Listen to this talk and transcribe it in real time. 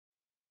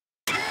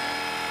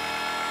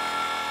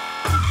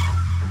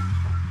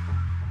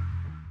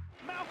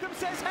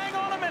says, hang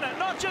on a minute,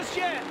 not just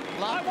yet.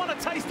 I want a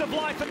taste of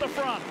life at the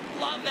front.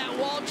 Love that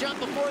wall jump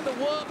before the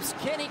whoops.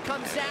 Kenny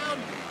comes down,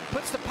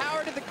 puts the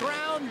power to the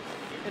ground,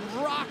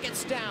 and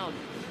rockets down.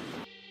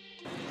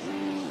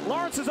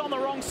 Lawrence is on the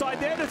wrong side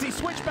there. Does he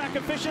switch back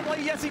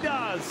efficiently? Yes, he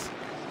does.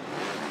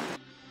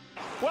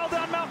 Well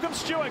done, Malcolm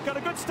Stewart. Got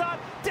a good start.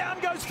 Down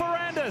goes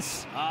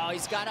Ferrandis. Oh,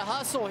 he's got to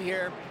hustle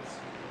here.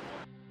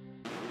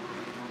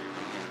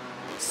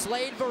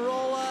 Slade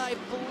Barola, I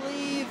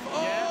believe.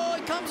 Oh, yeah.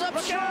 He comes up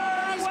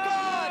short. He's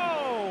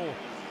gone.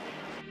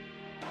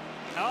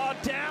 Oh,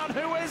 down.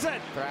 Who is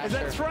it? Thrasher. Is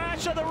it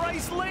Thrasher, the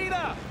race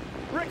leader?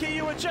 Ricky,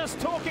 you were just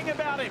talking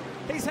about him.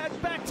 He's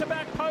had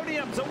back-to-back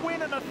podiums, a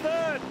win and a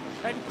third,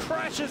 and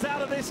crashes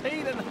out of this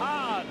heat and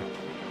hard.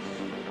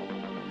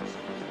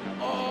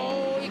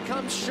 Oh, he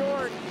comes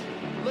short.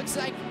 Looks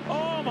like...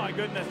 Oh, my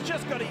goodness.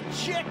 Just got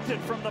ejected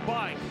from the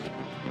bike.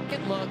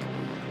 Look.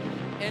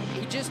 And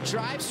he just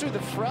drives through the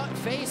front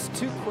face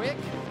too quick.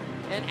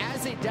 And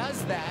as he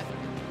does that,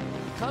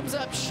 comes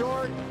up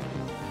short.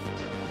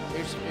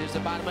 Here's the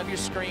bottom of your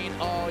screen.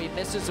 Oh, he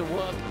misses a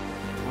whoop.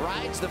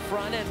 Rides the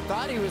front end.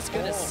 Thought he was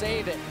going to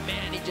save it.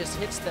 Man, he just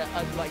hits the,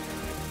 like...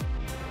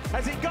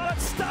 Has he got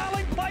it?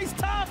 Starling plays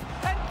tough.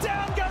 And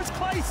down goes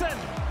Clayson.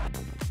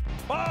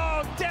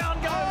 Oh,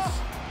 down goes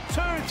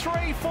 2,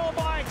 3, 4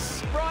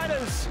 bikes,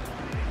 riders.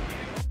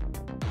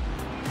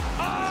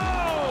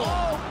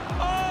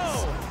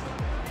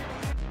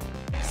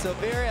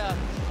 Silveria.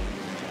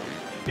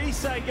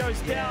 Bisset goes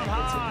down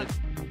hard.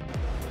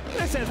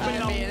 This has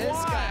been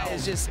this guy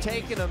is just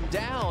taking him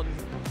down.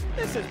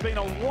 This has been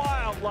a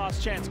wild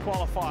last chance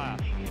qualifier.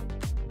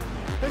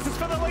 This is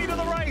for the lead of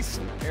the race.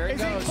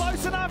 Is he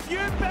close enough? You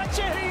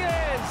betcha he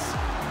is.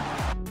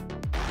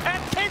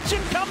 And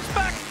Kitchen comes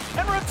back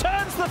and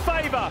returns the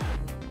favor.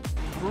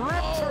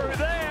 Ripped through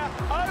there,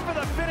 over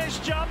the finish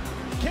jump.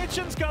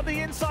 Kitchen's got the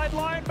inside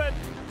line, but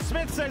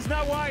Smith says,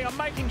 no way, I'm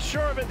making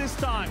sure of it this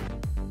time.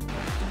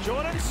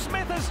 Jordan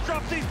Smith has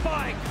dropped his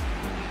bike.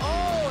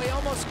 Oh, he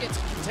almost gets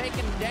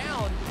taken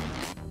down.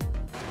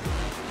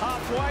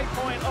 Halfway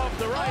point of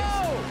the race.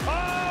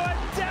 Oh,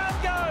 and down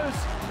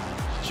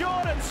goes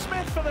Jordan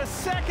Smith for the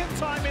second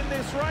time in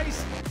this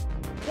race.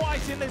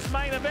 Twice in this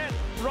main event.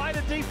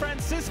 Ryder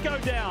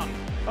DeFrancisco down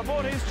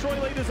aboard his Troy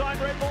Lee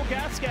designed Red Bull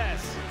Gas.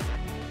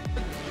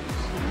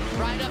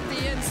 Right up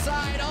the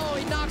inside. Oh,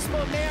 he knocks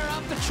Momer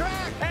off the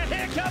track. And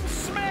here comes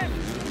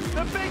Smith,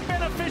 the big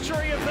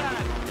beneficiary of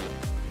that.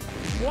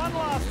 One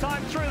last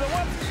time through the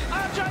woods.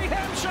 RJ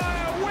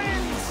Hampshire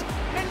wins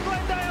in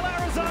Glendale,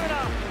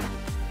 Arizona.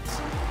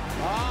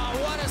 Oh,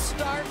 what a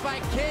start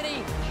by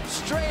Kenny.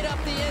 Straight up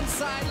the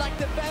inside like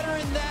the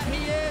veteran that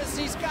he is.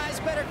 These guys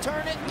better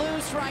turn it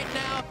loose right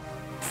now.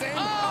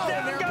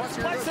 Down goes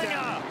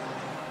Plessinger.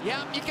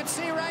 Yep, you can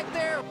see right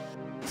there.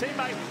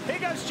 Teammate, here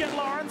goes Jet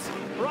Lawrence,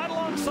 right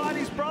alongside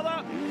his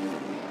brother.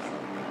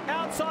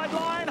 Outside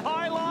line,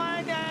 high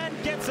line,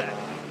 and gets it.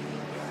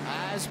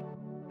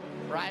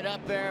 Right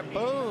up there,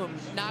 boom,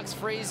 knocks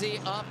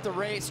Freezy off the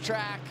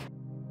racetrack.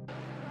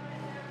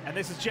 And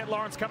this is Jet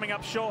Lawrence coming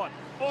up short.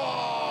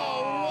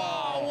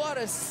 Oh, whoa, what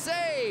a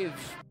save.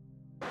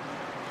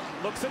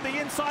 Looks at the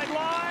inside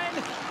line.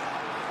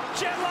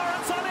 Jet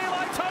Lawrence on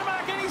Eli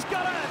Tomac, and he's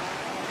got it.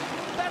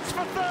 That's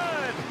for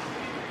third.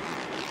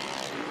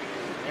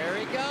 There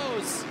he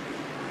goes.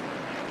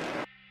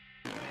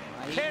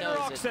 Ken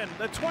Roczen,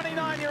 the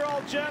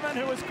 29-year-old German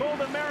who has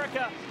called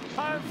America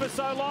home for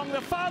so long,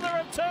 the father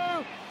of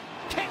two.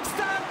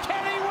 Kickstart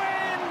Kenny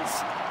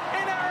wins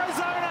in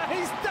Arizona.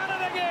 He's done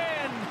it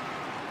again.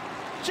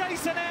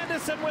 Jason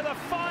Anderson with a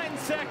fine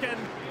second.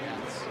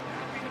 Yes.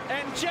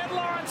 And Jet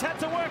Lawrence had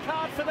to work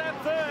hard for that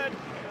third.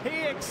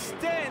 He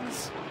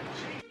extends